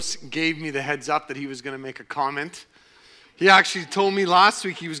gave me the heads up that he was going to make a comment. He actually told me last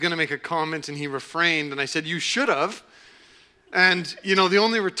week he was going to make a comment and he refrained, and I said, you should have. And, the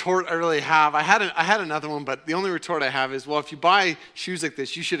only retort I really have, I had another one, but the only retort I have is, well, if you buy shoes like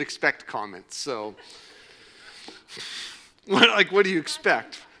this, you should expect comments. So, what do you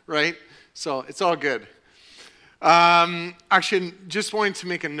expect, right? So, it's all good. Actually, just wanting to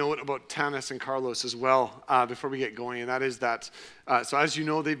make a note about Tanis and Carlos as well before we get going, and that is that, so as you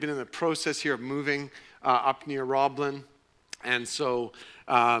know, they've been in the process here of moving up near Roblin, and so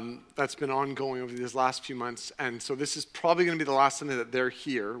that's been ongoing over these last few months, and so this is probably going to be the last Sunday that they're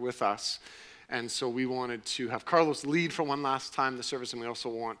here with us, and so we wanted to have Carlos lead for one last time the service, and we also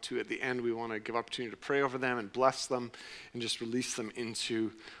want to, at the end, we want to give opportunity to pray over them and bless them and just release them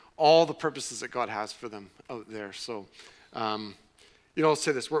into all the purposes that God has for them out there. So, I'll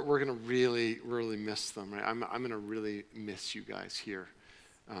say this, we're going to really, really miss them, right? I'm going to really miss you guys here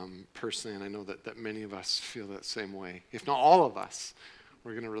personally, and I know that many of us feel that same way. If not all of us,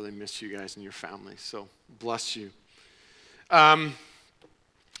 we're going to really miss you guys and your family. So, bless you.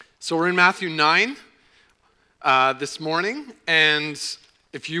 So we're in Matthew 9 this morning, and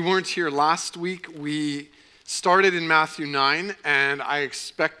if you weren't here last week, we started in Matthew 9, and I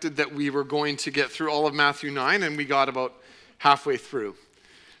expected that we were going to get through all of Matthew 9, and we got about halfway through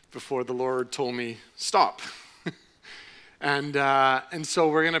before the Lord told me, stop. and so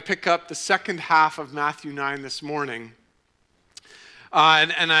we're going to pick up the second half of Matthew 9 this morning.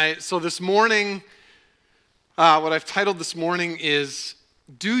 So this morning, what I've titled this morning is,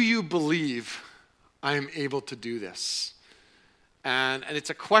 Do You Believe I Am Able to Do This? And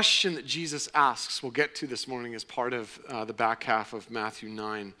it's a question that Jesus asks. We'll get to this morning as part of the back half of Matthew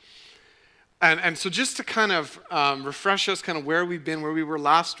 9. And so just to kind of refresh us kind of where we've been, where we were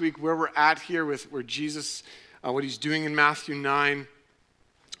last week, where we're at here with where Jesus, what he's doing in Matthew 9.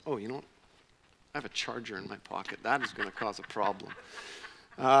 Oh, you know what? I have a charger in my pocket. That is going to cause a problem.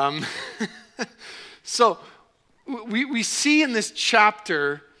 So we see in this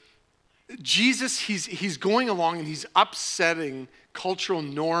chapter Jesus, he's going along and he's upsetting cultural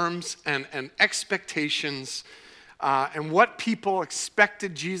norms and expectations and what people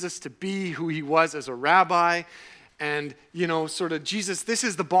expected Jesus to be, who he was as a rabbi. And, sort of, Jesus, this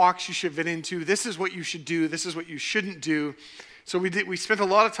is the box you should fit into. This is what you should do. This is what you shouldn't do. So we spent a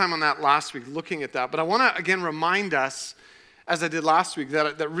lot of time on that last week looking at that. But I want to, again, remind us, as I did last week,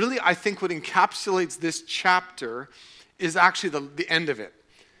 that really I think what encapsulates this chapter is actually the end of it.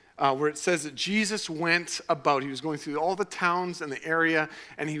 Where it says that Jesus went about, he was going through all the towns and the area,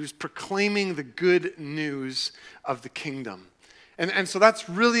 and he was proclaiming the good news of the kingdom. And so that's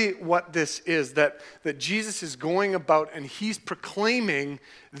really what this is, that Jesus is going about and he's proclaiming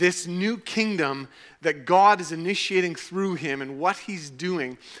this new kingdom that God is initiating through him and what he's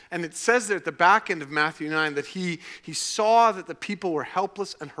doing. And it says there at the back end of Matthew 9 that he saw that the people were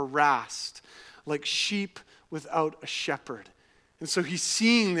helpless and harassed, like sheep without a shepherd. And so he's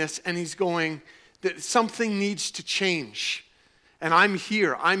seeing this and he's going, that something needs to change. And I'm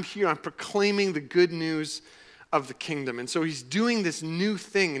here, I'm proclaiming the good news of the kingdom. And so he's doing this new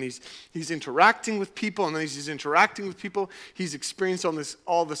thing, and he's interacting with people, and then he's interacting with people, he's experienced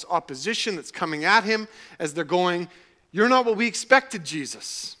all this opposition that's coming at him as they're going, you're not what we expected,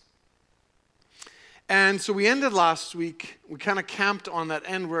 Jesus. And so we ended last week, we kind of camped on that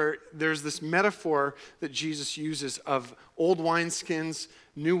end where there's this metaphor that Jesus uses of old wineskins,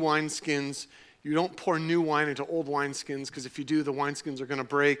 new wineskins. You don't pour new wine into old wineskins, because if you do, the wineskins are going to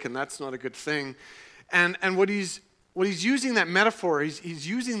break, and that's not a good thing. And what he's using that metaphor, he's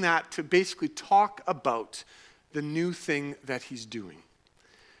using that to basically talk about the new thing that he's doing.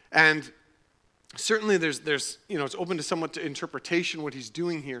 And certainly there's it's open to somewhat to interpretation what he's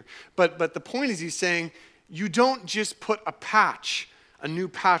doing here. But the point is he's saying, you don't just put a new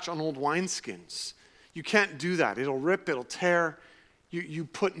patch on old wineskins. You can't do that. It'll rip, it'll tear. You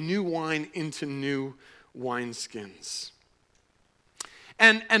put new wine into new wineskins.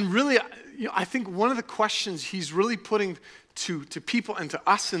 And really, I think one of the questions he's really putting to people and to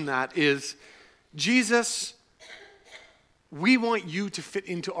us in that is, Jesus, we want you to fit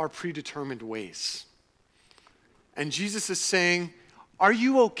into our predetermined ways. And Jesus is saying, are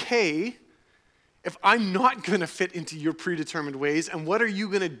you okay if I'm not going to fit into your predetermined ways? And what are you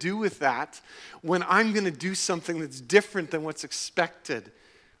going to do with that when I'm going to do something that's different than what's expected?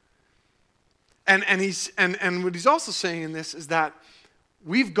 And what he's also saying in this is that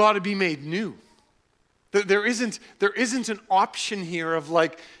we've got to be made new. There isn't an option here of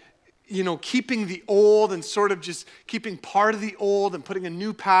like, keeping the old and sort of just keeping part of the old and putting a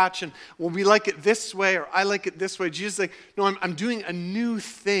new patch and, well, we like it this way or I like it this way. Jesus is like, no, I'm doing a new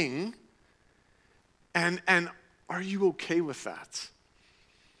thing. And are you okay with that?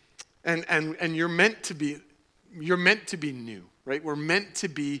 And you're meant to be new, right? We're meant to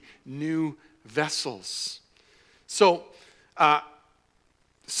be new vessels. So,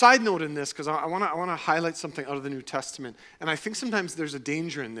 side note in this, because I want to highlight something out of the New Testament, and I think sometimes there's a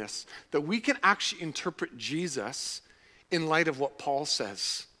danger in this, that we can actually interpret Jesus in light of what Paul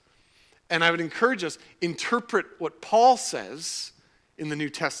says. And I would encourage us, interpret what Paul says in the New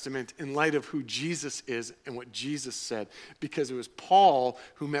Testament in light of who Jesus is and what Jesus said, because it was Paul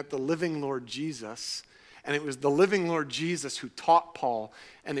who met the living Lord Jesus, and it was the living Lord Jesus who taught Paul,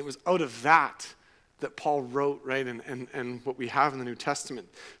 and it was out of that Paul wrote, right, and what we have in the New Testament.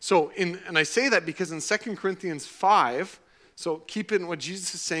 So, and I say that because in 2 Corinthians 5, so keep in what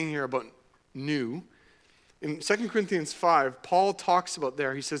Jesus is saying here about new. In 2 Corinthians 5, Paul talks about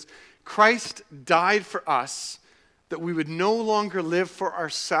there, he says, Christ died for us that we would no longer live for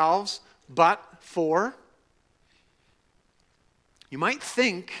ourselves, but for, you might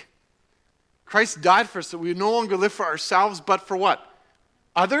think, Christ died for us that we would no longer live for ourselves, but for what?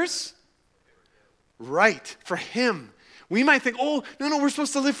 Others? Right, for him. We might think, oh, no, we're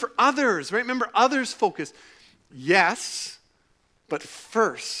supposed to live for others, right? Remember, others focus. Yes, but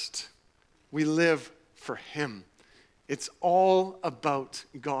first, we live for him. It's all about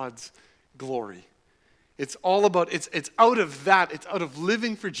God's glory. It's all about, it's out of that, it's out of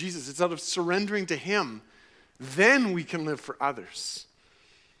living for Jesus, it's out of surrendering to him. Then we can live for others.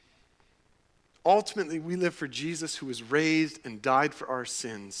 Ultimately, we live for Jesus who was raised and died for our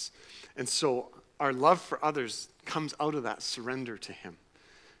sins. And so our love for others comes out of that surrender to him.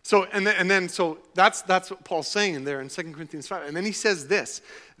 So, so that's what Paul's saying in there in 2 Corinthians 5. And then he says this,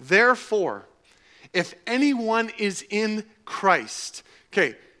 therefore, if anyone is in Christ,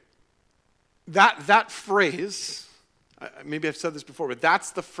 okay, that phrase, maybe I've said this before, but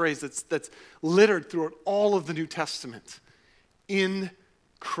that's the phrase that's littered throughout all of the New Testament. In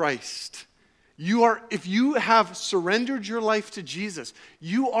Christ. If you have surrendered your life to Jesus,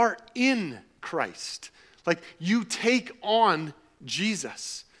 you are in Christ. Like, you take on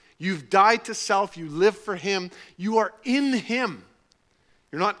Jesus. You've died to self. You live for him. You are in him.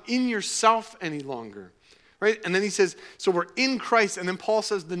 You're not in yourself any longer. Right? And then he says, so we're in Christ. And then Paul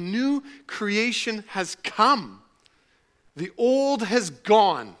says, the new creation has come. The old has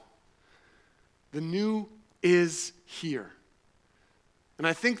gone. The new is here. And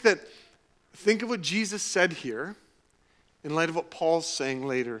I think of what Jesus said here in light of what Paul's saying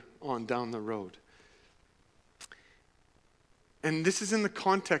later on down the road. And this is in the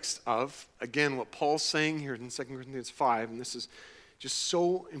context of, again, what Paul's saying here in 2 Corinthians 5, and this is just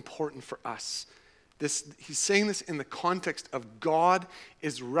so important for us. He's saying this in the context of God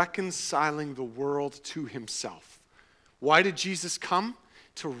is reconciling the world to himself. Why did Jesus come?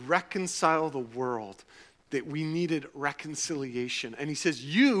 To reconcile the world. That we needed reconciliation. And he says,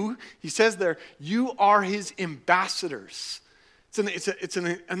 you are his ambassadors. It's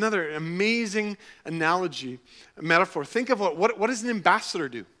another amazing analogy, a metaphor. Think of what does an ambassador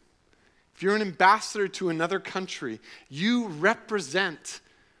do? If you're an ambassador to another country, you represent,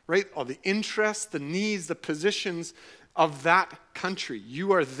 right, all the interests, the needs, the positions of that country.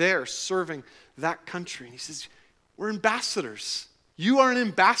 You are there serving that country. And he says, we're ambassadors. You are an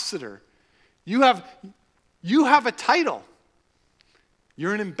ambassador. You have a title.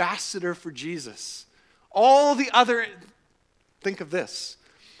 You're an ambassador for Jesus. Think of this.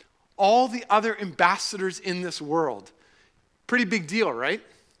 All the other ambassadors in this world, pretty big deal, right?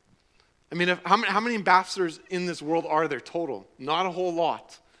 I mean, how many ambassadors in this world are there total? Not a whole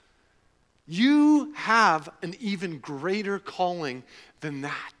lot. You have an even greater calling than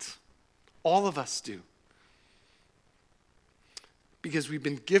that. All of us do. Because we've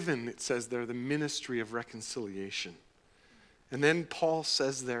been given, it says there, the ministry of reconciliation. And then Paul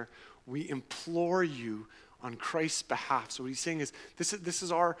says we implore you on Christ's behalf. So what he's saying is,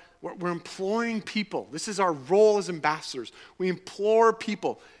 we're imploring people. This is our role as ambassadors. We implore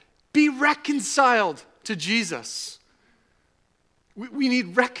people, be reconciled to Jesus. We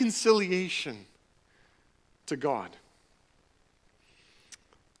need reconciliation to God.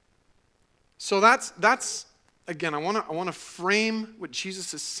 So that's again, I want to frame what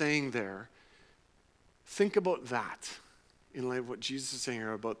Jesus is saying there. Think about that in light of what Jesus is saying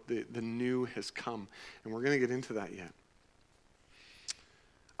here about the new has come. And we're going to get into that yet.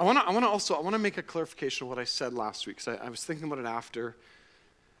 I want to make a clarification of what I said last week, because I was thinking about it after,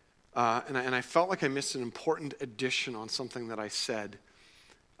 and I felt like I missed an important addition on something that I said.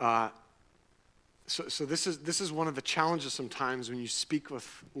 So this is one of the challenges sometimes when you speak with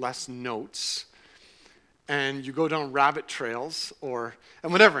less notes and you go down rabbit trails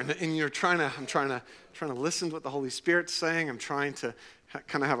and whatever, and I'm trying to listen to what the Holy Spirit's saying. I'm trying to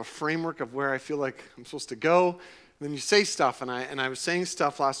kind of have a framework of where I feel like I'm supposed to go. And then you say stuff, and I was saying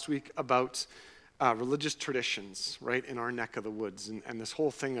stuff last week about religious traditions, right, in our neck of the woods, and this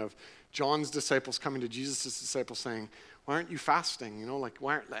whole thing of John's disciples coming to Jesus' disciples saying, "Why aren't you fasting?"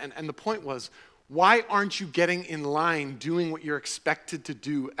 And the point was, why aren't you getting in line doing what you're expected to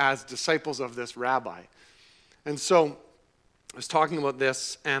do as disciples of this rabbi? And so I was talking about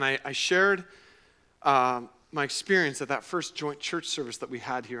this, and I shared my experience at that first joint church service that we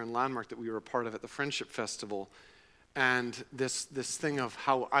had here in Landmark that we were a part of at the Friendship Festival, and this thing of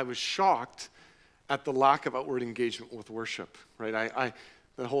how I was shocked at the lack of outward engagement with worship, right?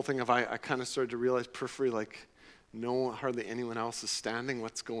 The whole thing of I kind of started to realize peripherally, like, no, hardly anyone else is standing.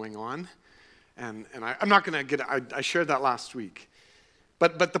 What's going on? And I'm not going to I shared that last week.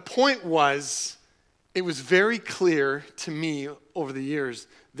 But the point was, it was very clear to me over the years,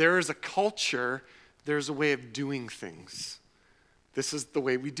 there is a culture, there's a way of doing things. This is the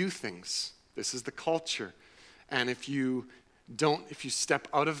way we do things. This is the culture. And if you step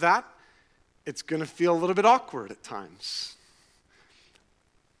out of that, it's going to feel a little bit awkward at times.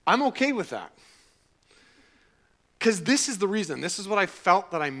 I'm okay with that. Because this is the reason. This is what I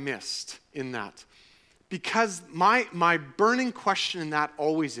felt that I missed in that. Because my burning question in that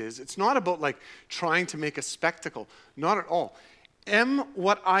always is, it's not about like trying to make a spectacle. Not at all.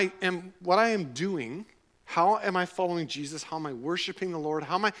 What I am doing, how am I following Jesus? How am I worshiping the Lord?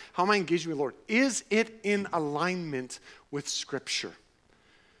 How am I engaging with the Lord? Is it in alignment with Scripture?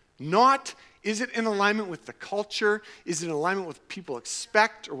 Not, is it in alignment with the culture? Is it in alignment with what people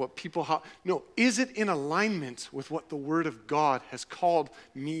expect or what people... No, is it in alignment with what the Word of God has called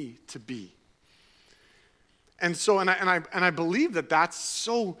me to be? And so, and I believe that that's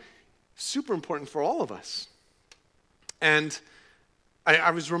so super important for all of us. And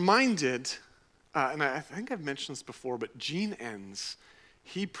I was reminded, and I think I've mentioned this before, but Gene Enns,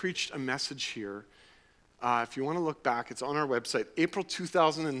 he preached a message here. If you want to look back, it's on our website, April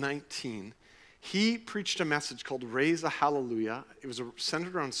 2019. He preached a message called Raise a Hallelujah. It was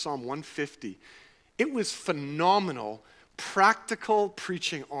centered around Psalm 150. It was phenomenal, practical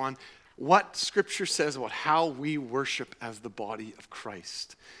preaching on what Scripture says about how we worship as the body of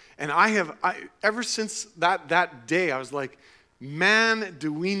Christ. And ever since that day, I was like, man,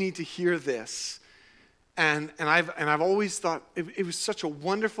 do we need to hear this? And I've always thought it was such a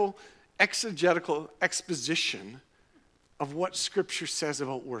wonderful exegetical exposition of what Scripture says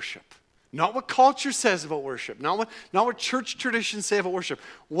about worship. Not what culture says about worship. Not what church traditions say about worship.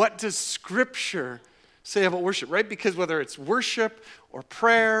 What does Scripture say about worship, right? Because whether it's worship or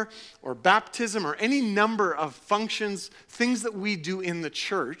prayer or baptism or any number of functions, things that we do in the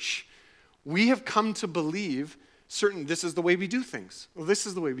church, we have come to believe this is the way we do things. Well, this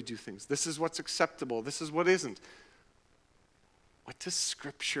is the way we do things. This is what's acceptable. This is what isn't. What does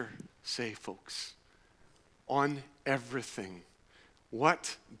Scripture say, folks? On everything.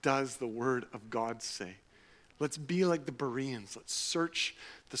 What does the Word of God say? Let's be like the Bereans. Let's search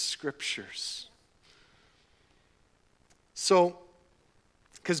the Scriptures. So,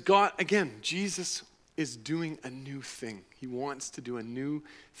 because God, again, Jesus is doing a new thing. He wants to do a new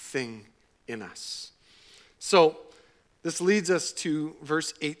thing in us. So, this leads us to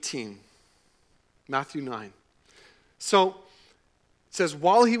verse 18, Matthew 9. So, it says,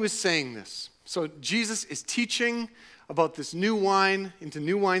 while he was saying this, so Jesus is teaching about this new wine into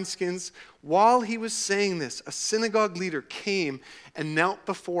new wineskins. While he was saying this, a synagogue leader came and knelt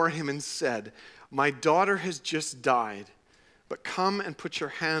before him and said, "My daughter has just died, but come and put your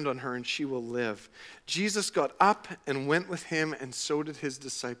hand on her and she will live." Jesus got up and went with him, and so did his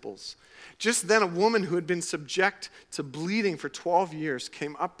disciples. Just then a woman who had been subject to bleeding for 12 years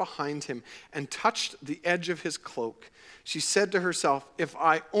came up behind him and touched the edge of his cloak. She said to herself, "If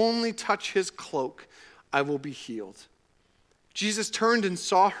I only touch his cloak, I will be healed." Jesus turned and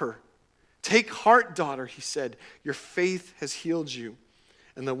saw her. "Take heart, daughter," he said. "Your faith has healed you."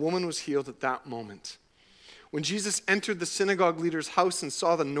 And the woman was healed at that moment. When Jesus entered the synagogue leader's house and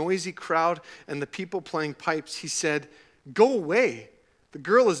saw the noisy crowd and the people playing pipes, he said, "Go away. The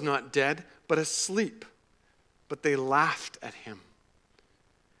girl is not dead, but asleep." But they laughed at him.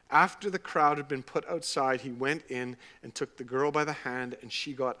 After the crowd had been put outside, he went in and took the girl by the hand, and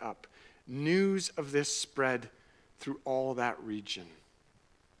she got up. News of this spread through all that region.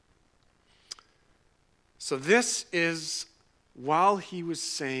 So this is, while he was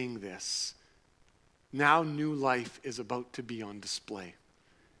saying this, now new life is about to be on display.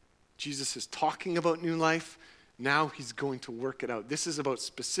 Jesus is talking about new life. Now he's going to work it out. This is about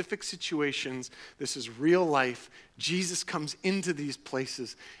specific situations. This is real life. Jesus comes into these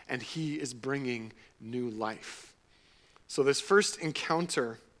places and he is bringing new life. So this first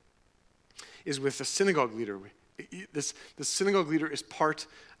encounter is with a synagogue leader. This synagogue leader is part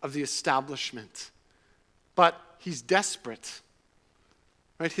of the establishment, but he's desperate.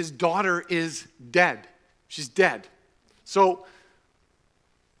 Right? His daughter is dead. She's dead. So,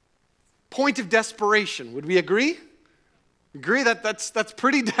 point of desperation. Would we agree? Agree that's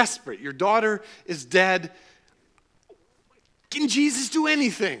pretty desperate. Your daughter is dead. Can Jesus do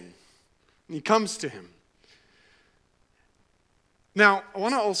anything? And he comes to him. Now, I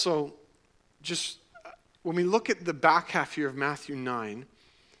want to also just, when we look at the back half here of Matthew 9,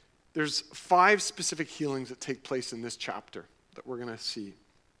 there's 5 specific healings that take place in this chapter that we're going to see.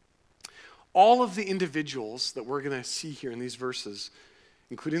 All of the individuals that we're going to see here in these verses,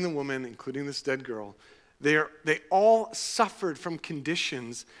 including the woman, including this dead girl, they all suffered from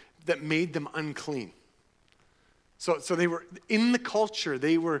conditions that made them unclean. So they were, in the culture,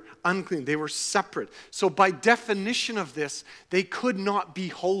 they were unclean. They were separate. So by definition of this, they could not be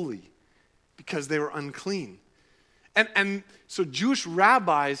holy because they were unclean. And so Jewish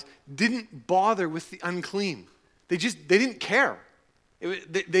rabbis didn't bother with the unclean. They didn't care.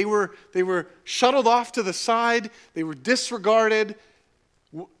 They were shuttled off to the side. They were disregarded.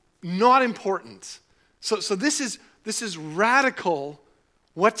 Not important. So this is radical.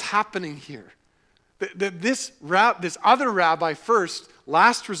 What's happening here? This other rabbi first,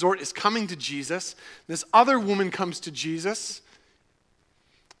 last resort, is coming to Jesus. This other woman comes to Jesus.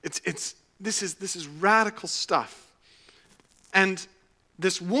 This is radical stuff. And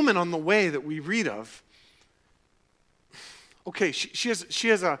this woman on the way that we read of, okay, she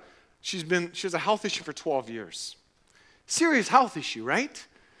has a health issue for 12 years. Serious health issue, right?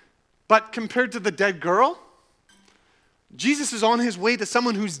 But compared to the dead girl, Jesus is on his way to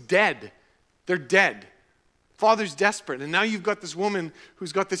someone who's dead. They're dead. Father's desperate. And now you've got this woman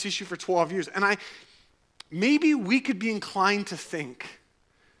who's got this issue for 12 years. And maybe we could be inclined to think,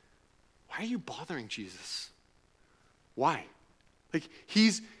 why are you bothering Jesus? Why? Like,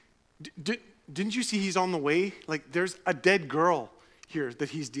 didn't you see he's on the way? Like, there's a dead girl here that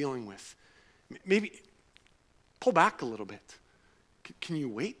he's dealing with. Maybe pull back a little bit. Can you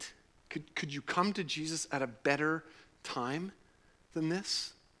wait? Could you come to Jesus at a better time than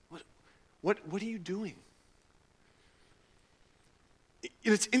this? What are you doing?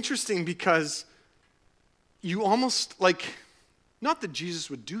 It's interesting because you almost not that Jesus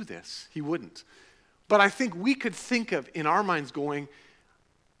would do this, he wouldn't. But I think we could think of in our minds going,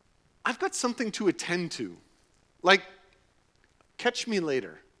 I've got something to attend to. Like, catch me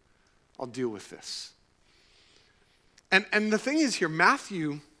later. I'll deal with this. And the thing is here,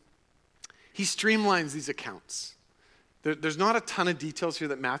 Matthew, he streamlines these accounts. There's not a ton of details here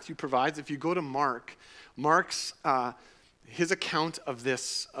that Matthew provides. If you go to Mark's his account of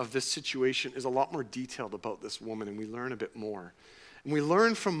this situation is a lot more detailed about this woman, and we learn a bit more. And we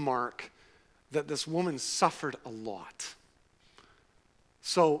learn from Mark that this woman suffered a lot.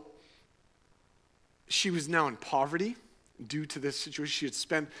 So she was now in poverty due to this situation. She had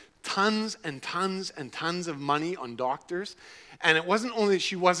spent tons and tons and tons of money on doctors. And it wasn't only that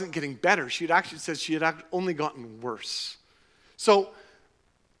she wasn't getting better, she had actually said she had only gotten worse. So,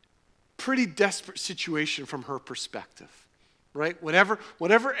 pretty desperate situation from her perspective, right? Whatever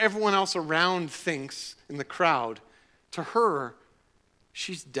everyone else around thinks in the crowd, to her,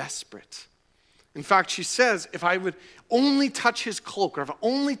 she's desperate. In fact, she says, if I would only touch his cloak, or if I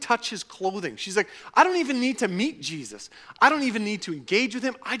only touch his clothing, she's like, I don't even need to meet Jesus. I don't even need to engage with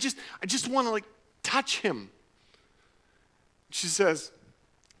him. I just want to touch him. She says,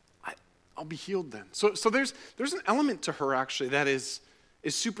 I'll be healed then. So there's an element to her actually that is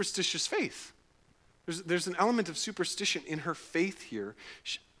superstitious faith. There's an element of superstition in her faith here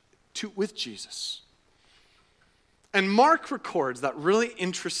with Jesus. And Mark records that really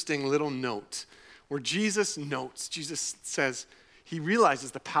interesting little note where Jesus says he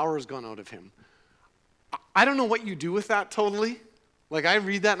realizes the power has gone out of him. I don't know what you do with that totally. I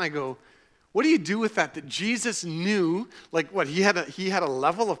read that and I go, what do you do with that Jesus knew, he had a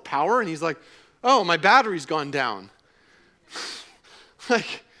level of power and he's like, oh, my battery's gone down.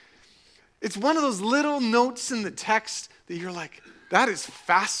 It's one of those little notes in the text that you're like, that is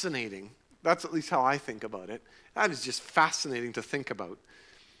fascinating. That's at least how I think about it. That is just fascinating to think about.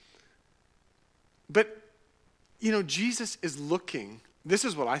 But, Jesus is looking This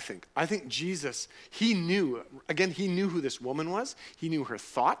is what I think. I think Jesus, he knew who this woman was. He knew her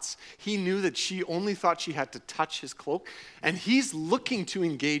thoughts. He knew that she only thought she had to touch his cloak. And he's looking to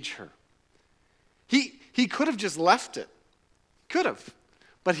engage her. He could have just left it. Could have.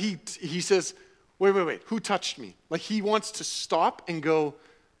 But he says, wait, who touched me? Like he wants to stop and go,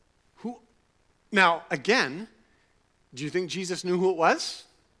 who? Now, again, do you think Jesus knew who it was?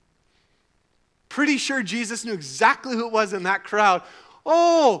 Pretty sure Jesus knew exactly who it was in that crowd.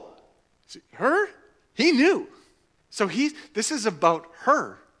 Oh, her? He knew. So this is about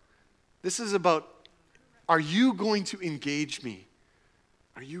her. This is about, are you going to engage me?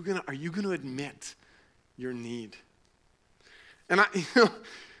 Are you going to admit your need? And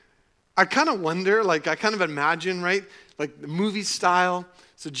I kind of wonder, I kind of imagine, right? Like the movie style.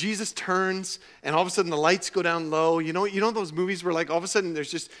 So Jesus turns, and all of a sudden the lights go down low. You know those movies where all of a sudden there's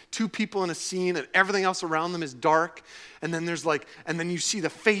just two people in a scene, and everything else around them is dark. And then and then you see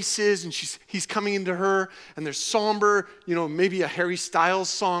the faces, and he's coming into her, and there's somber, maybe a Harry Styles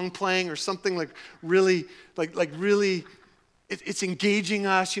song playing or something really, really, it's engaging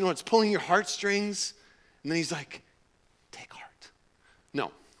us. It's pulling your heartstrings. And then he's like, take heart.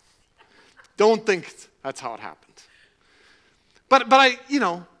 No, don't think that's how it happened. But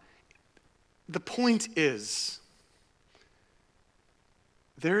the point is,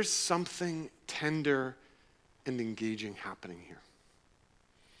 there's something tender and engaging happening here.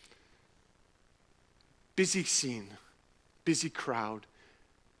 Busy scene, busy crowd.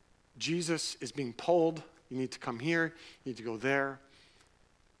 Jesus is being pulled. You need to come here, you need to go there.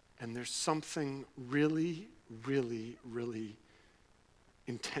 And there's something really, really, really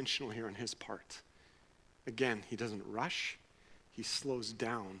intentional here on his part. Again, he doesn't rush. He slows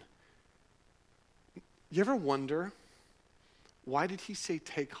down. You ever wonder, why did he say,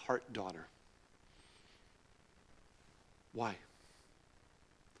 take heart, daughter? Why?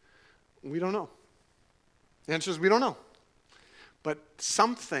 We don't know. The answer is we don't know. But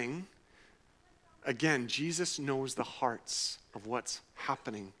something, again, Jesus knows the hearts of what's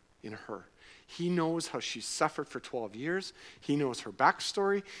happening in her. He knows how she suffered for 12 years. He knows her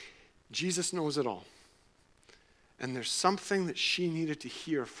backstory. Jesus knows it all. And there's something that she needed to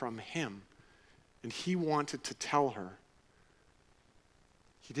hear from him, and he wanted to tell her.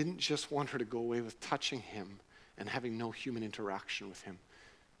 He didn't just want her to go away with touching him and having no human interaction with him.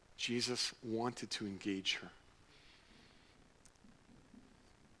 Jesus wanted to engage her.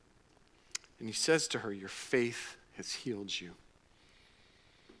 And he says to her, your faith has healed you.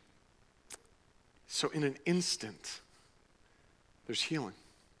 So in an instant, there's healing.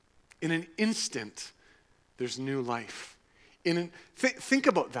 In an instant, there's new life. Think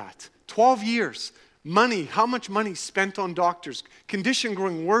about that. 12 years, money, how much money spent on doctors, condition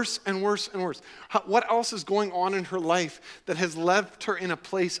growing worse and worse and worse. What else is going on in her life that has left her in a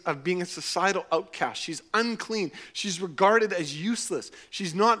place of being a societal outcast? She's unclean. She's regarded as useless.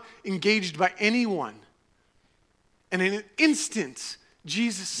 She's not engaged by anyone. And in an instant,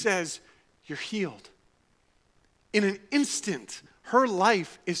 Jesus says, you're healed. In an instant, her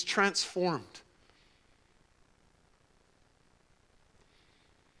life is transformed.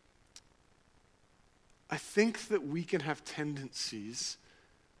 I think that we can have tendencies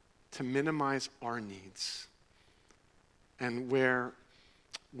to minimize our needs, and where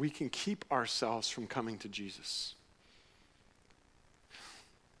we can keep ourselves from coming to Jesus.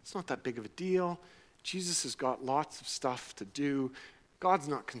 It's not that big of a deal. Jesus has got lots of stuff to do. God's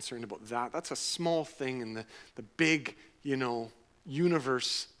not concerned about that. That's a small thing in the big,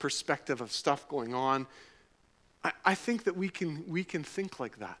 universe perspective of stuff going on. I think that we can think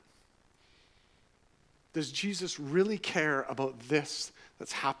like that. Does Jesus really care about this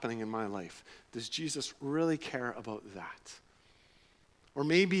that's happening in my life? Does Jesus really care about that? Or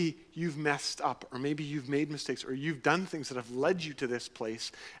maybe you've messed up, or maybe you've made mistakes, or you've done things that have led you to this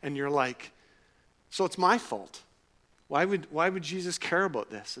place, and you're like, so it's my fault. Why would Jesus care about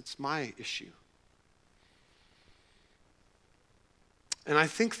this? It's my issue. And I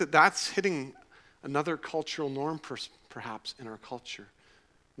think that that's hitting another cultural norm perhaps in our culture,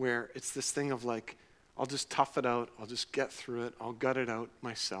 where it's this thing of I'll just tough it out. I'll just get through it. I'll gut it out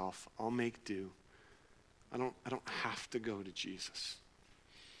myself. I'll make do. I don't have to go to Jesus.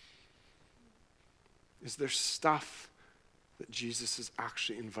 Is there stuff that Jesus is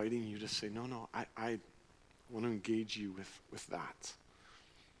actually inviting you to say, no, I want to engage you with that?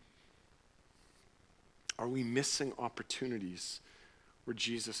 Are we missing opportunities where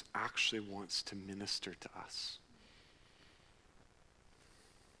Jesus actually wants to minister to us?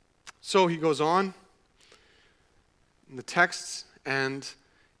 So he goes on in the text, and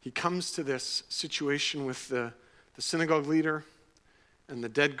he comes to this situation with the synagogue leader, and the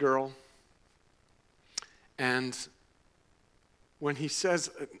dead girl. And when he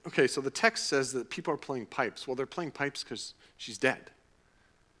says, okay, so the text says that people are playing pipes. Well, they're playing pipes because she's dead.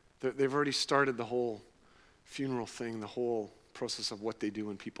 They've already started the whole funeral thing, the whole process of what they do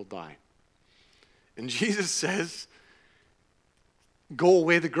when people die. And Jesus says, go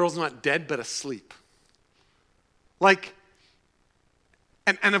away, the girl's not dead, but asleep. Like,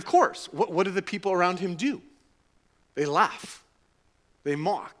 and of course, what do the people around him do? They laugh. They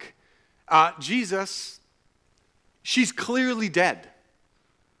mock. Jesus, she's clearly dead.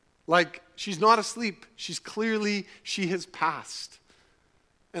 Like, she's not asleep. She has passed.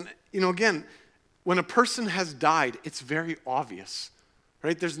 And, again, when a person has died, it's very obvious,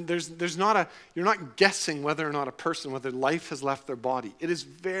 right? There's not you're not guessing whether or not whether life has left their body. It is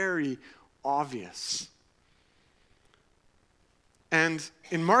very obvious. And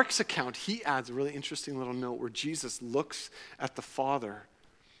in Mark's account, he adds a really interesting little note where Jesus looks at the Father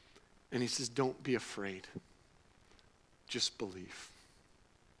and he says, don't be afraid. Just believe.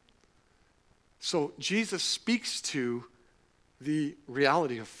 So Jesus speaks to the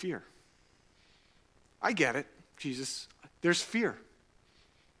reality of fear. I get it, Jesus. There's fear.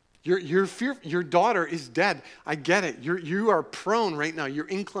 Your daughter is dead. I get it. You are prone right now. Your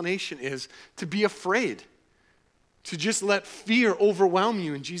inclination is to be afraid, to just let fear overwhelm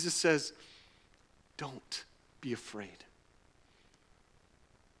you. And Jesus says, don't be afraid.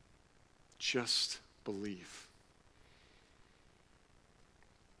 Just believe.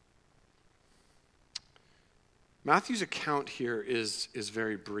 Matthew's account here is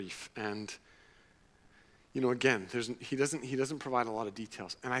very brief, and again, he doesn't provide a lot of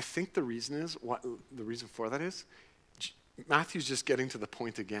details, and I think the reason for that is Matthew's just getting to the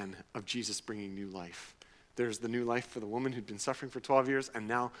point again of Jesus bringing new life. There's the new life for the woman who'd been suffering for 12 years, and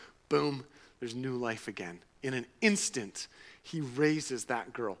now, boom, there's new life again. In an instant, he raises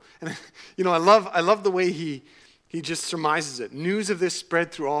that girl, and I love the way he just surmises it. News of this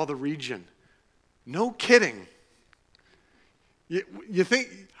spread through all the region. No kidding. You think,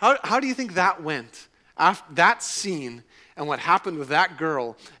 how do you think that went? After that scene and what happened with that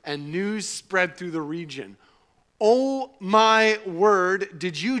girl, and news spread through the region. Oh my word,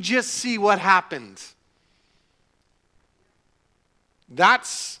 did you just see what happened?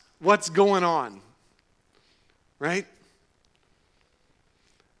 That's what's going on, right?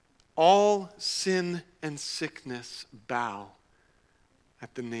 All sin and sickness bow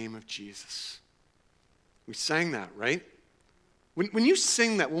at the name of Jesus. We sang that, right? When you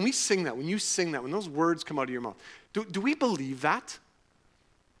sing that, when those words come out of your mouth, do we believe that?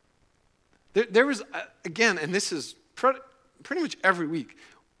 There was, again, and this is pretty much every week,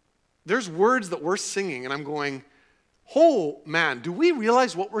 there's words that we're singing, and I'm going, oh man, do we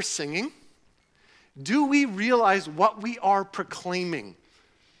realize what we're singing? Do we realize what we are proclaiming?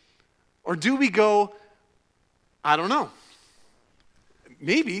 Or do we go, I don't know.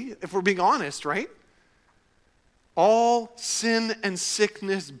 Maybe, if we're being honest, right? All sin and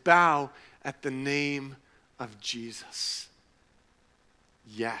sickness bow at the name of Jesus.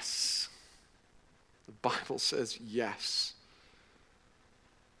 Yes. The Bible says yes.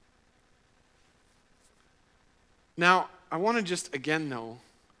 Now, I want to just again know,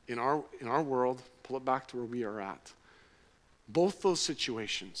 in our world, pull it back to where we are at. Both those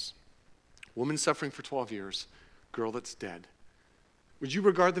situations, woman suffering for 12 years, girl that's dead, would you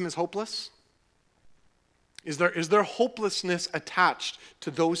regard them as hopeless? Is there hopelessness attached to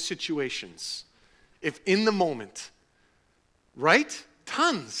those situations? If in the moment, right?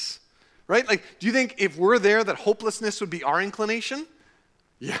 Tons, right? Like, do you think if we're there that hopelessness would be our inclination?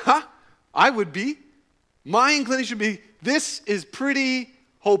 Yeah, I would be. My inclination would be, this is pretty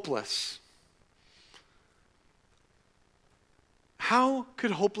hopeless. How could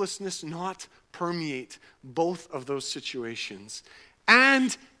hopelessness not permeate both of those situations?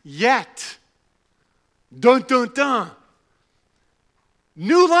 And yet, dun, dun, dun.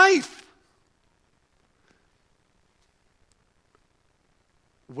 New life.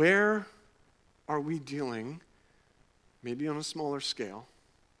 Where are we dealing, maybe on a smaller scale,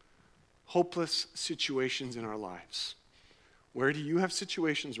 hopeless situations in our lives? Where do you have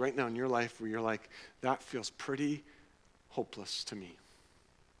situations right now in your life where you're like, that feels pretty hopeless to me?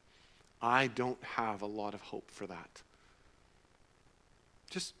 I don't have a lot of hope for that.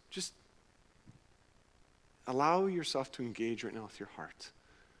 Just allow yourself to engage right now with your heart.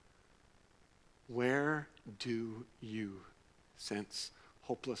 Where do you sense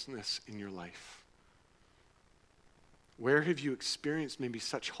hopelessness in your life? Where have you experienced maybe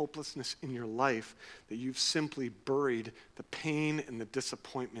such hopelessness in your life that you've simply buried the pain and the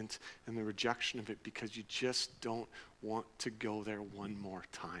disappointment and the rejection of it because you just don't want to go there one more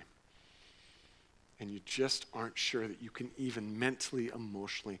time? And you just aren't sure that you can even mentally,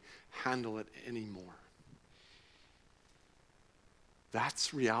 emotionally handle it anymore.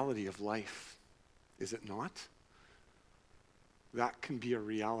 That's reality of life, is it not? That can be a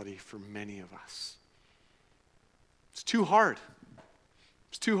reality for many of us. It's too hard.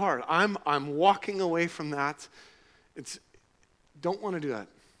 It's too hard. I'm walking away from that. Don't want to do that.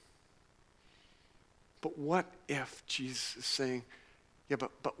 But what if Jesus is saying, yeah,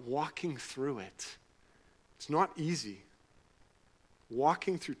 but walking through it, it's not easy.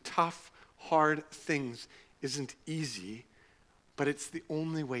 Walking through tough, hard things isn't easy, but it's the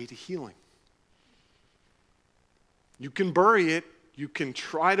only way to healing. You can bury it. You can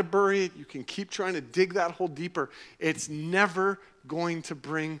try to bury it. You can keep trying to dig that hole deeper. It's never going to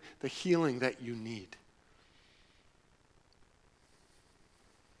bring the healing that you need.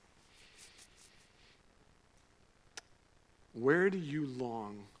 Where do you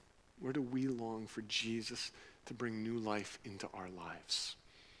long? Where do we long for Jesus to bring new life into our lives?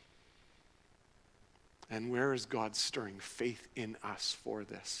 And where is God stirring faith in us for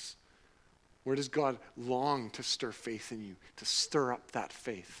this? Where does God long to stir faith in you, to stir up that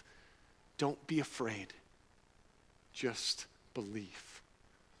faith? Don't be afraid. Just believe.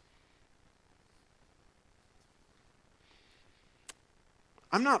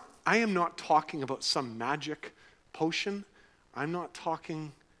 I am not talking about some magic potion. I'm not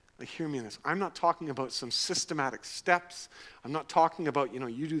talking, hear me in this. I'm not talking about some systematic steps. I'm not talking about,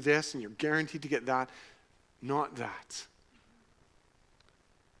 you do this and you're guaranteed to get that. Not that.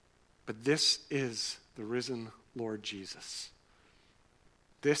 But this is the risen Lord Jesus.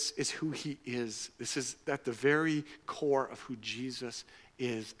 This is who he is. This is at the very core of who Jesus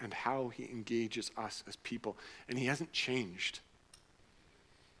is and how he engages us as people. And he hasn't changed.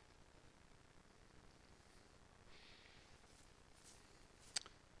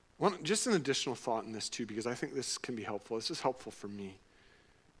 Just an additional thought in this too, because I think this can be helpful. This is helpful for me.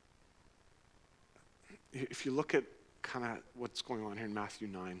 If you look at kind of what's going on here in Matthew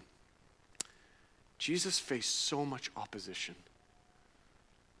 9, Jesus faced so much opposition.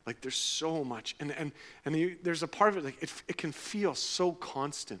 There's so much. And there's a part of it, it can feel so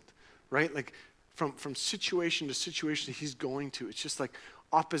constant, right? From situation to situation that he's going to, it's just like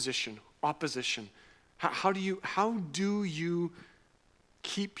opposition. How do you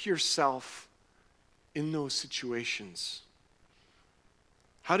keep yourself in those situations?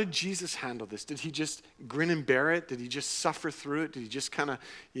 How did Jesus handle this? Did he just grin and bear it? Did he just suffer through it? Did he just kind of,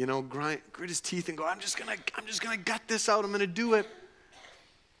 grit his teeth and go, I'm just gonna gut this out. I'm gonna do it.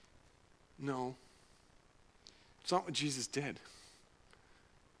 No. It's not what Jesus did.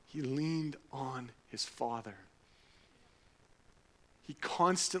 He leaned on his Father. He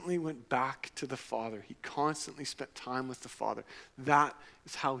constantly went back to the Father. He constantly spent time with the Father. That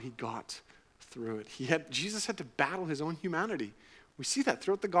is how he got through it. Jesus had to battle his own humanity. We see that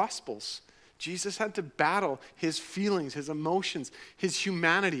throughout the Gospels. Jesus had to battle his feelings, his emotions, his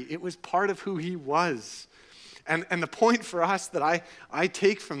humanity. It was part of who he was. And the point for us that I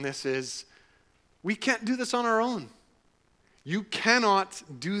take from this is we can't do this on our own. You cannot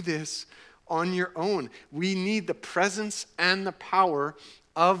do this on your own. We need the presence and the power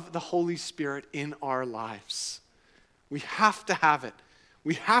of the Holy Spirit in our lives. We have to have it.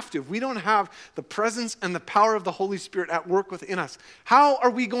 We have to. If we don't have the presence and the power of the Holy Spirit at work within us, how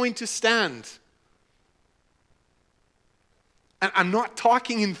are we going to stand? And I'm not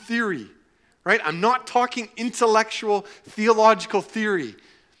talking in theory, right? I'm not talking intellectual, theological theory.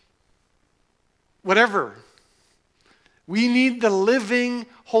 Whatever. We need the living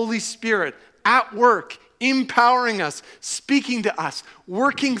Holy Spirit at work, empowering us, speaking to us,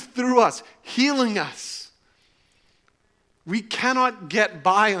 working through us, healing us. We cannot get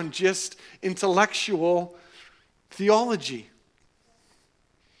by on just intellectual theology.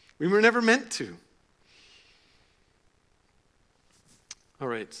 We were never meant to. All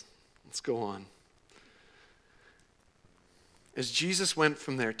right, let's go on. As Jesus went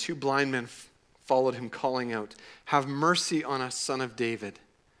from there, two blind men followed him, calling out, "Have mercy on us, Son of David."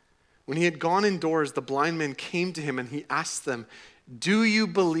 When he had gone indoors, the blind men came to him and he asked them, "Do you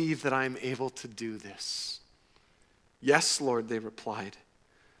believe that I am able to do this?" "Yes, Lord," they replied.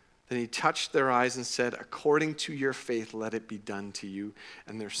 Then he touched their eyes and said, "According to your faith, let it be done to you."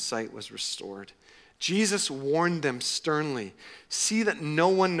 And their sight was restored. Jesus warned them sternly, "See that no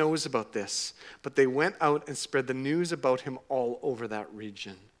one knows about this." But they went out and spread the news about him all over that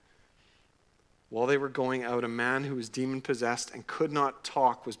region. While they were going out, a man who was demon-possessed and could not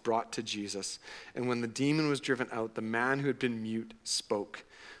talk was brought to Jesus. And when the demon was driven out, the man who had been mute spoke.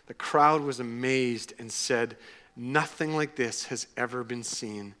 The crowd was amazed and said, "Nothing like this has ever been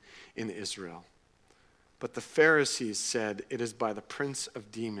seen in Israel." But the Pharisees said, "It is by the prince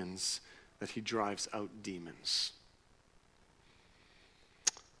of demons that he drives out demons."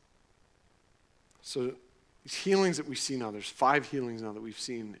 So these healings that we see now, there's 5 healings now that we've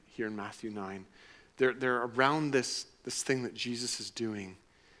seen here in Matthew 9. They're around this thing that Jesus is doing.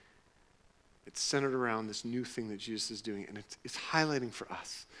 It's centered around this new thing that Jesus is doing, and it's highlighting for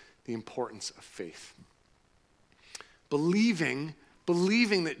us the importance of faith. Believing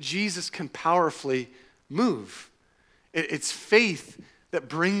that Jesus can powerfully move. It's faith that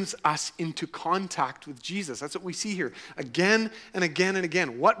brings us into contact with Jesus. That's what we see here again and again and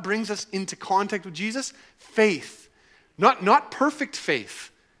again. What brings us into contact with Jesus? Faith. Not perfect faith.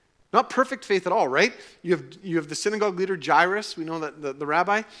 Not perfect faith at all, right? You have the synagogue leader Jairus, we know that the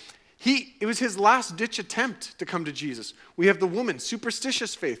rabbi. It was his last ditch attempt to come to Jesus. We have the woman,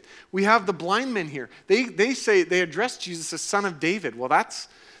 superstitious faith. We have the blind men here. They say they address Jesus as son of David. Well, that's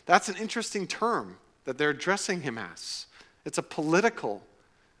an interesting term that they're addressing him as. It's a political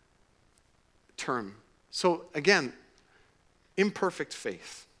term. So again, imperfect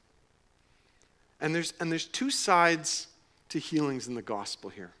faith. And there's 2 sides to healings in the gospel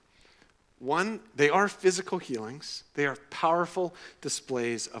here. One, they are physical healings. They are powerful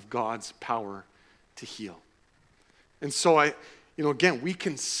displays of God's power to heal. And so again, we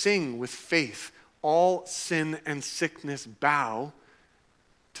can sing with faith, "All sin and sickness bow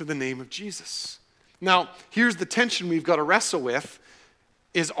to the name of Jesus." Now, here's the tension we've got to wrestle with.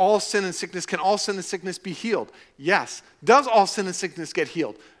 Is all sin and sickness, can all sin and sickness be healed? Yes. Does all sin and sickness get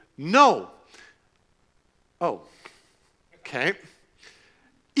healed? No. Oh, okay.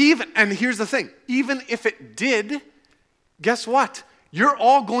 And here's the thing, even if it did, guess what? You're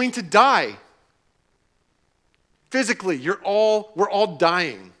all going to die. Physically, we're all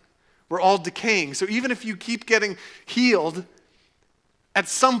dying. We're all decaying. So even if you keep getting healed, at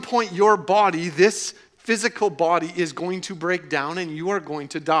some point your body, this physical body, is going to break down and you are going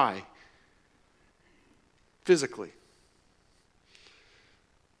to die. Physically.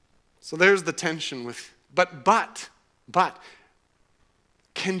 So there's the tension with, but,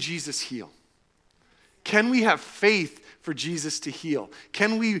 can Jesus heal? Can we have faith for Jesus to heal?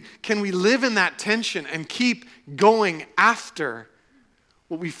 Can we live in that tension and keep going after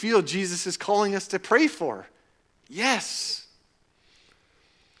what we feel Jesus is calling us to pray for? Yes.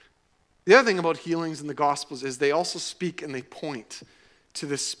 The other thing about healings in the Gospels is they also speak and they point to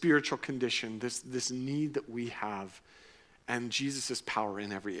this spiritual condition, this need that we have, and Jesus' power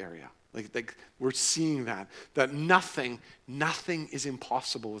in every area. Like we're seeing that nothing is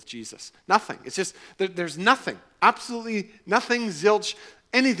impossible with Jesus. Nothing. It's just, there's nothing, absolutely nothing, zilch,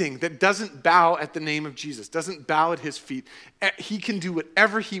 anything that doesn't bow at the name of Jesus, doesn't bow at his feet. He can do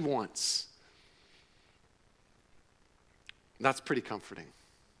whatever he wants. That's pretty comforting.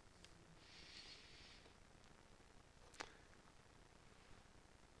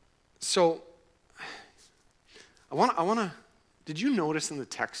 So, I want to, did you notice in the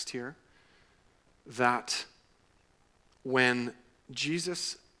text here that when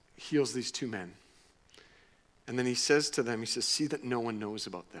Jesus heals these 2 men, and then he says to them, "See that no one knows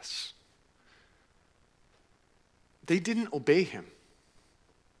about this." They didn't obey him.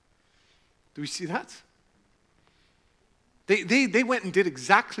 Do we see that? They went and did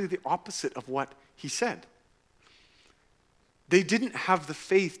exactly the opposite of what he said. They didn't have the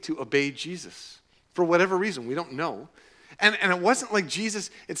faith to obey Jesus. For whatever reason, we don't know. And it wasn't like Jesus,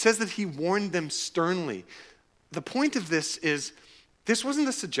 it says that he warned them sternly. The point of this is, this wasn't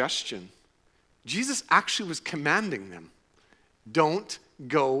a suggestion. Jesus actually was commanding them, don't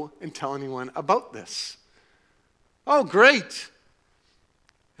go and tell anyone about this. Oh, great.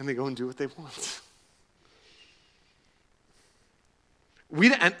 And they go and do what they want.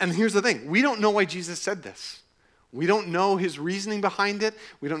 And here's the thing, we don't know why Jesus said this. We don't know his reasoning behind it.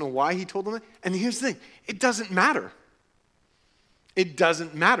 We don't know why he told them that. And here's the thing, it doesn't matter. It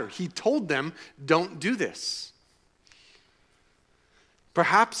doesn't matter. He told them, don't do this.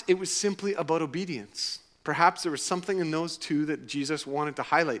 Perhaps it was simply about obedience. Perhaps there was something in those 2 that Jesus wanted to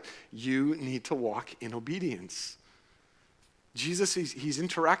highlight. You need to walk in obedience. Jesus, he's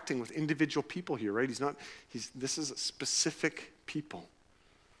interacting with individual people here, right? This is specific people.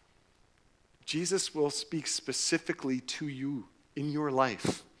 Jesus will speak specifically to you in your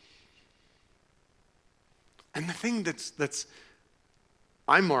life. And the thing that's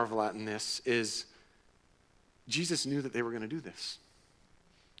I marvel at in this is Jesus knew that they were going to do this.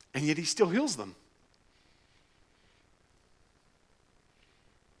 And yet he still heals them.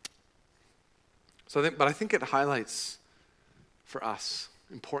 But I think it highlights for us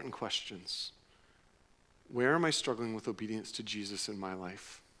important questions. Where am I struggling with obedience to Jesus in my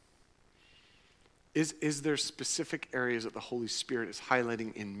life? Is there specific areas that the Holy Spirit is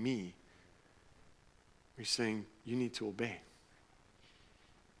highlighting in me? He's saying, you need to obey.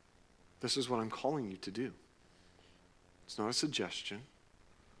 This is what I'm calling you to do. It's not a suggestion.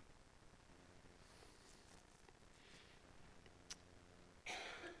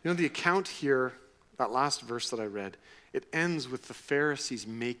 The account here, that last verse that I read, it ends with the Pharisees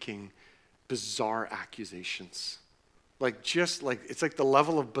making bizarre accusations. It's like the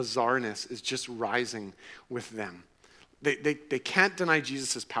level of bizarreness is just rising with them. They can't deny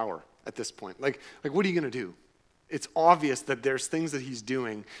Jesus' power at this point. Like what are you going to do? It's obvious that there's things that he's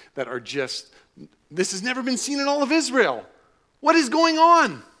doing that are just, this has never been seen in all of Israel. What is going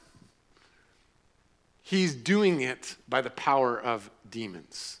on? He's doing it by the power of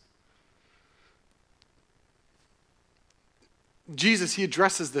demons. Jesus, he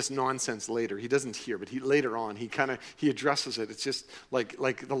addresses this nonsense later. He doesn't here, but later on, he addresses it. It's just like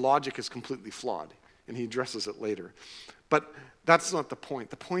the logic is completely flawed, and he addresses it later. But that's not the point.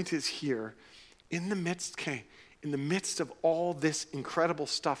 The point is here, in the midst of all this incredible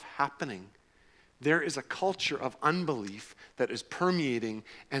stuff happening, there is a culture of unbelief that is permeating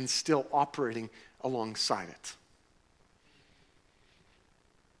and still operating alongside it.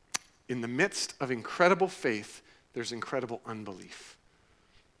 In the midst of incredible faith, there's incredible unbelief.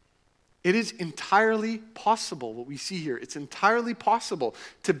 It is entirely possible, what we see here, it's entirely possible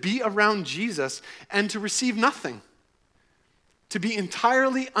to be around Jesus and to receive nothing, to be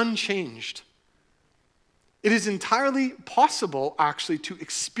entirely unchanged. It is entirely possible, actually, to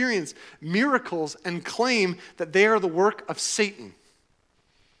experience miracles and claim that they are the work of Satan.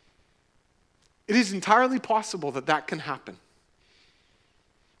 It is entirely possible that that can happen.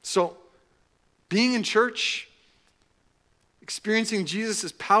 So, being in church, experiencing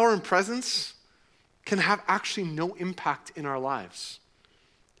Jesus' power and presence can have actually no impact in our lives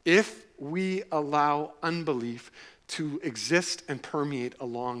if we allow unbelief to exist and permeate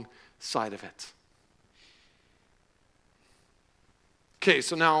alongside of it. Okay,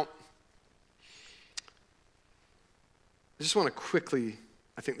 so now, I just want to quickly,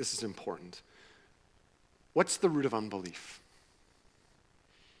 I think this is important. What's the root of unbelief?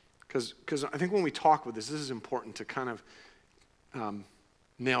 Because I think when we talk with this is important to kind of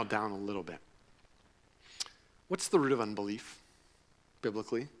nail down a little bit. What's the root of unbelief,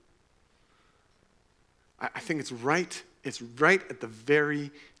 biblically? I think it's right at the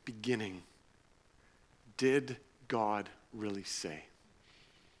very beginning. Did God really say?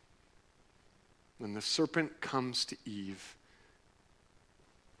 When the serpent comes to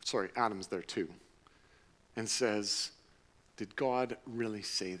Adam's there too, and says, did God really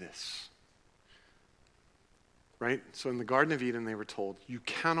say this? Right? So in the Garden of Eden, they were told, you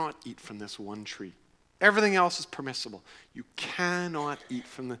cannot eat from this one tree. Everything else is permissible. You cannot eat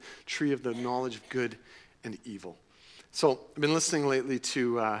from the tree of the knowledge of good and evil. So I've been listening lately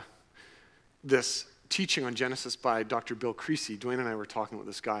to this teaching on Genesis by Dr. Bill Creasy. Dwayne and I were talking with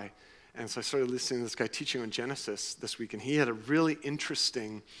this guy. And so I started listening to this guy teaching on Genesis this week, and he had a really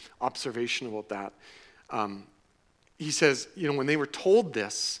interesting observation about that. He says, when they were told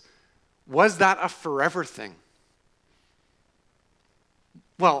this, was that a forever thing?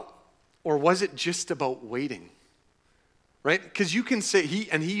 Well, or was it just about waiting? Right? Because you can say,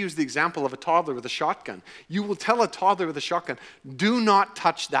 he used the example of a toddler with a shotgun. You will tell a toddler with a shotgun, do not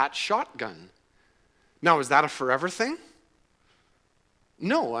touch that shotgun. Now, is that a forever thing?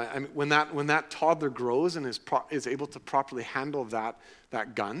 No. I mean, when that toddler grows and is able to properly handle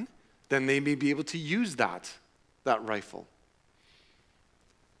that gun, then they may be able to use that rifle.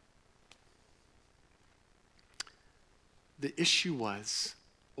 The issue was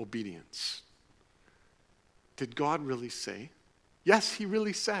obedience. Did God really say? Yes, he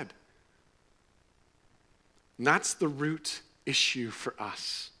really said. And that's the root issue for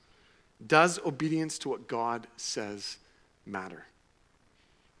us. Does obedience to what God says matter?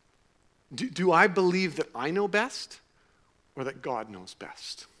 Do I believe that I know best or that God knows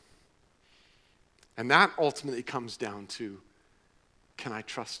best? And that ultimately comes down to, can I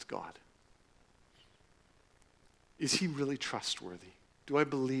trust God? Is he really trustworthy? Do I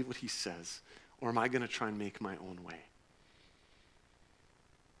believe what he says? Or am I going to try and make my own way?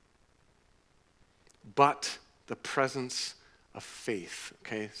 But the presence of faith,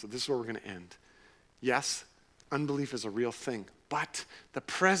 okay? So this is where we're going to end. Yes, unbelief is a real thing, but the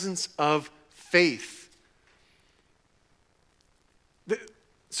presence of faith.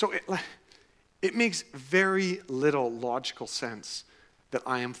 So it makes very little logical sense that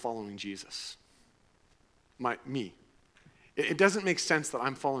I am following Jesus. me. It doesn't make sense that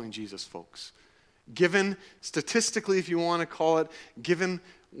I'm following Jesus, folks. Given statistically, if you want to call it, given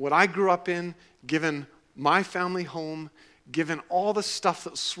what I grew up in, given my family home, given all the stuff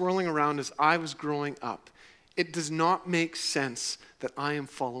that was swirling around as I was growing up, it does not make sense that I am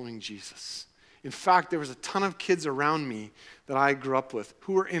following Jesus. In fact, there was a ton of kids around me that I grew up with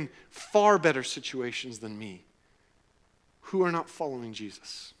who were in far better situations than me, who are not following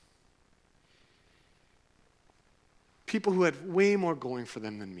Jesus. People who had way more going for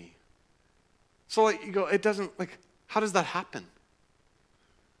them than me. So you go, it doesn't, how does that happen?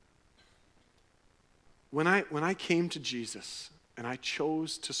 When I came to Jesus and I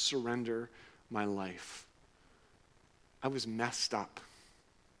chose to surrender my life, I was messed up.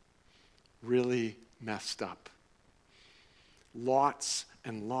 Really messed up. Lots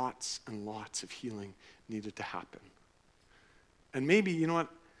and lots and lots of healing needed to happen. And maybe, you know what?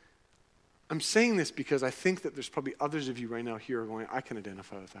 I'm saying this because I think that there's probably others of you right now here who are going, I can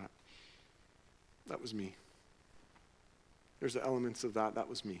identify with that. That was me. There's the elements of that. That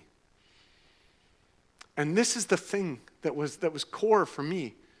was me. And this is the thing that was core for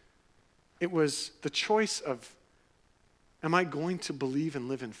me. It was the choice of, am I going to believe and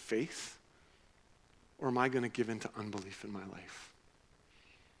live in faith? Or am I going to give in to unbelief in my life?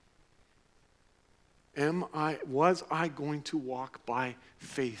 Was I going to walk by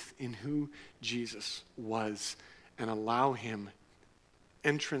faith in who Jesus was and allow him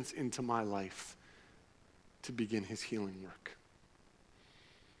entrance into my life to begin his healing work?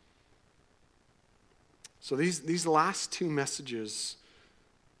 So these last two messages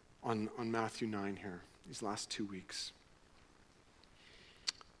on Matthew 9 here, these last 2 weeks,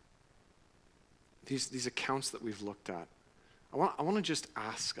 these accounts that we've looked at, I want to just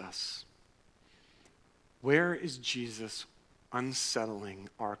ask us, where is Jesus unsettling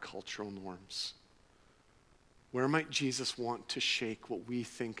our cultural norms? Where might Jesus want to shake what we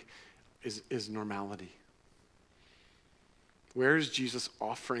think is normality? Where is Jesus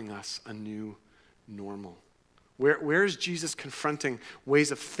offering us a new normal? Where is Jesus confronting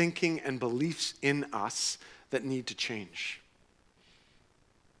ways of thinking and beliefs in us that need to change?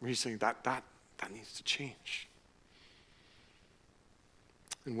 Where he's saying that needs to change.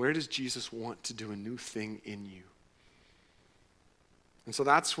 And where does Jesus want to do a new thing in you? And so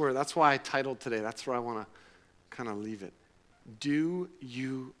that's why I titled today, that's where I want to kind of leave it. Do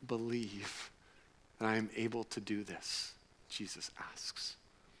you believe that I am able to do this? Jesus asks.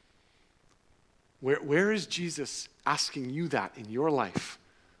 Where is Jesus asking you that in your life?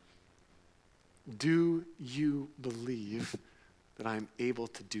 Do you believe that I'm able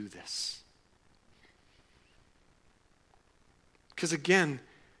to do this? Because again,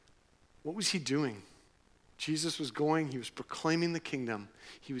 what was he doing? Jesus was going, he was proclaiming the kingdom,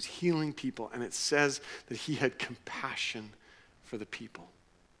 he was healing people, and it says that he had compassion for the people.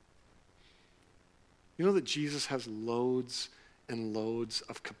 You know that Jesus has loads and loads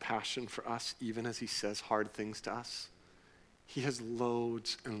of compassion for us, even as he says hard things to us? He has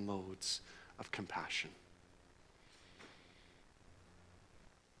loads and loads of compassion.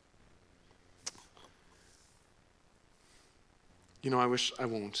 You know, I wish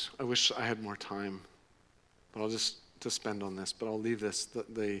I had more time, but I'll just to spend on this, but I'll leave this,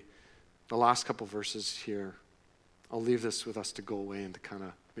 the last couple verses here, I'll leave this with us to go away and to kind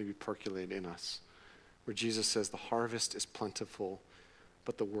of maybe percolate in us, where Jesus says, the harvest is plentiful,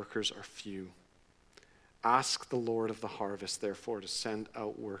 but the workers are few. Ask the Lord of the harvest, therefore, to send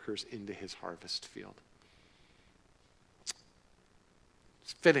out workers into his harvest field.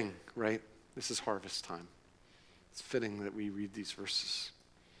 It's fitting, right? This is harvest time. It's fitting that we read these verses.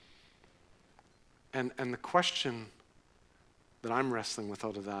 And the question that I'm wrestling with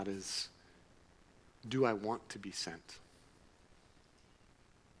out of that is, do I want to be sent?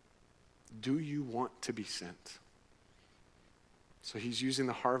 Do you want to be sent? So he's using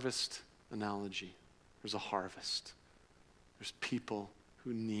the harvest analogy. There's a harvest. There's people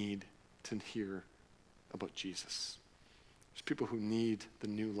who need to hear about Jesus. There's people who need the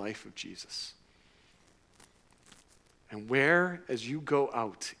new life of Jesus. And where, as you go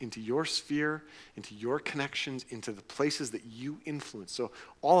out into your sphere, into your connections, into the places that you influence, so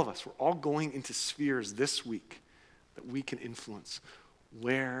all of us, we're all going into spheres this week that we can influence.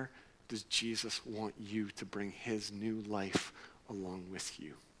 Where does Jesus want you to bring his new life along with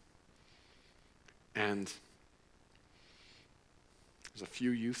you? And there's a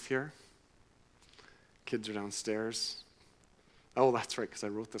few youth here. Kids are downstairs. Oh, that's right, because I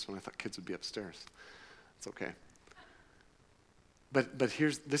wrote this when I thought kids would be upstairs. It's okay. But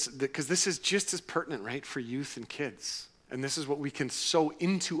here's this, because this is just as pertinent, right, for youth and kids. And this is what we can sow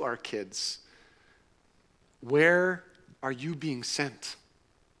into our kids. Where are you being sent?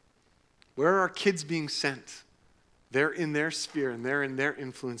 Where are our kids being sent? They're in their sphere and they're in their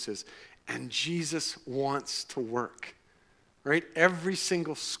influences. And Jesus wants to work, right? Every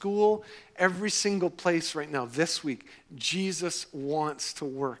single school, every single place right now, this week, Jesus wants to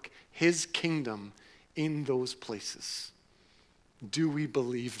work his kingdom in those places. Do we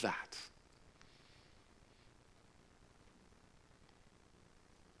believe that?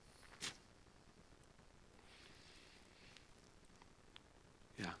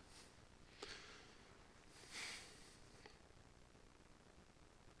 Yeah.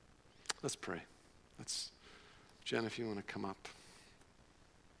 Let's pray. Jen, if you want to come up.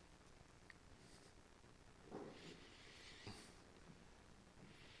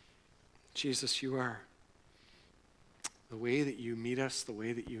 Jesus, you are the way that you meet us, the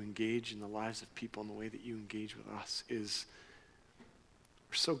way that you engage in the lives of people, and the way that you engage with us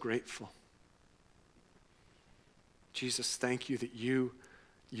we're so grateful. Jesus, thank you that you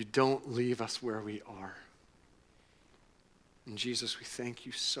don't leave us where we are. And Jesus, we thank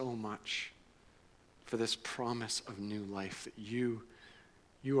you so much for this promise of new life that you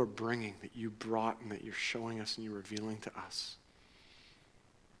are bringing, that you brought, and that you're showing us and you're revealing to us.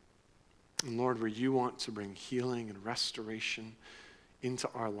 And Lord, where you want to bring healing and restoration into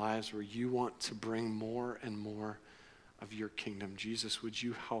our lives, where you want to bring more and more of your kingdom, Jesus, would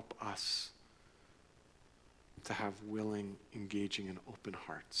you help us to have willing, engaging, and open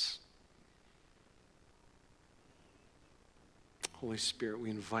hearts? Holy Spirit, we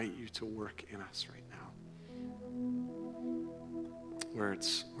invite you to work in us right now. Where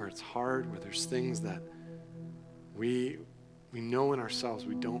it's hard, where there's things that we know in ourselves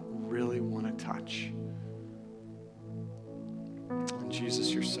we don't really want to touch. And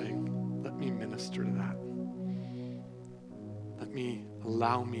Jesus, you're saying, let me minister to that.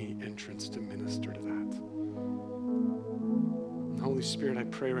 Allow me entrance to minister to that. And Holy Spirit, I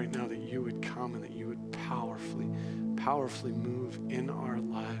pray right now that you would come and that you would powerfully move in our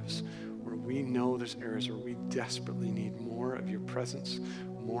lives where we know there's areas where we desperately need more of your presence,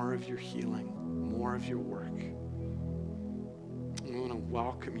 more of your healing, more of your work. We want to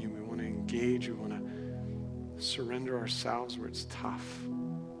welcome you. We want to engage. We want to surrender ourselves where it's tough.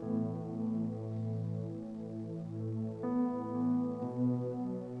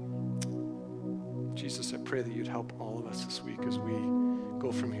 Jesus, I pray that you'd help all of us this week as we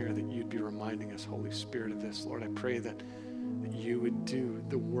go from here, that you'd be reminding us, Holy Spirit, of this. Lord, I pray that you would do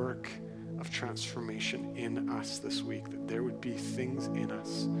the work of transformation in us this week, that there would be things in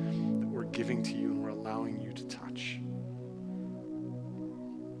us that we're giving to you and we're allowing you to touch.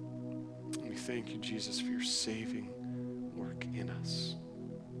 And we thank you, Jesus, for your saving